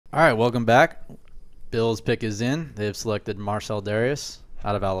All right, welcome back. Bills pick is in. They've selected Marcell Dareus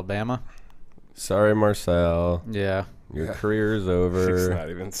out of Alabama. Sorry, Marcel. Yeah. Your career is over. He's not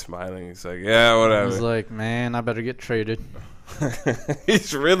even smiling. He's like, yeah, whatever. He's like, man, I better get traded.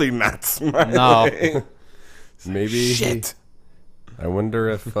 He's really not smiling. No. Maybe. Shit. I wonder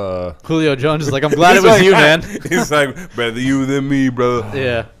if. Julio Jones is like, I'm glad it He's was like, you, man. He's like, better you than me, brother.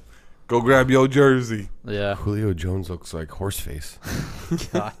 Yeah. Go grab your jersey. Yeah. Julio Jones looks like Horseface.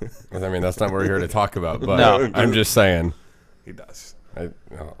 God. I mean, that's not what we're here to talk about, but No. I'm just saying. He does.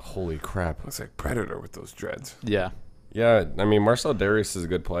 Holy crap. Looks like Predator with those dreads. Yeah. Yeah, I mean, Marcell Dareus is a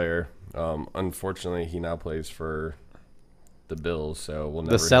good player. Unfortunately, he now plays for the Bills, so we'll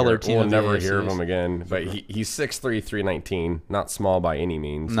never hear of him again. But he's 6'3", 319, not small by any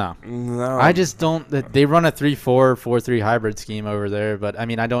means. No. No. I just don't. They run a 3-4, 4-3 hybrid scheme over there, but I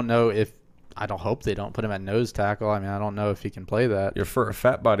mean, I don't know if. I don't hope they don't put him at nose tackle. I mean, I don't know if he can play that. Yeah, for a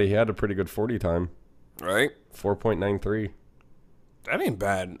fat body, he had a pretty good 40 time. Right? 4.93. That ain't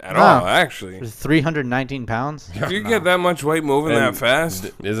bad at all, actually. 319 pounds. If you get that much weight moving that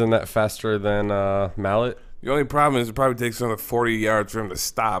fast. Isn't that faster than Mallet? The only problem is it probably takes another 40 yards for him to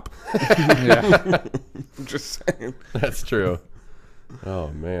stop. Yeah. I'm just saying. That's true. Oh,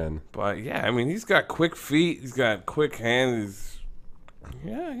 man. But, yeah, I mean, he's got quick feet. He's got quick hands. He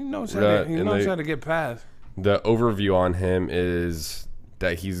knows, how to get past. The overview on him is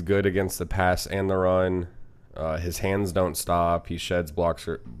that he's good against the pass and the run. His hands don't stop. He sheds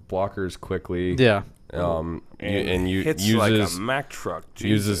blockers quickly. Yeah. Hits uses like a Mack truck.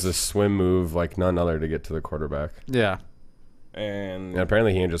 uses a swim move like none other to get to the quarterback. Yeah. And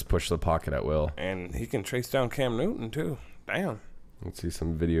apparently he can just push the pocket at will. And he can trace down Cam Newton too. Damn. Let's see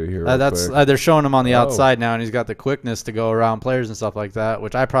some video here. They're showing him on the outside now, and he's got the quickness to go around players and stuff like that,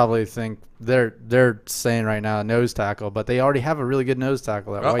 which I probably think they're saying right now nose tackle, but they already have a really good nose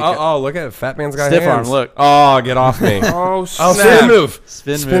tackle. Look at it. Fat man's got stiff hands. arm. Look. Oh, get off me. Oh, snap. spin move.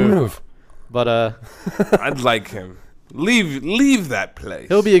 Spin move. But I'd like him. Leave that place.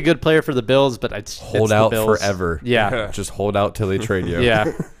 He'll be a good player for the Bills, but hold out forever. Yeah. Just hold out till they trade you.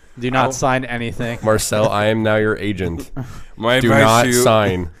 Yeah. Do not sign anything. Marcel, I am now your agent. My do advice not to you,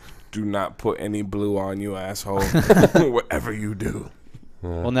 sign. Do not put any blue on you, asshole. Whatever you do.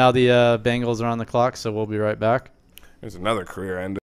 Well, now the Bengals are on the clock, so we'll be right back. There's another career ender.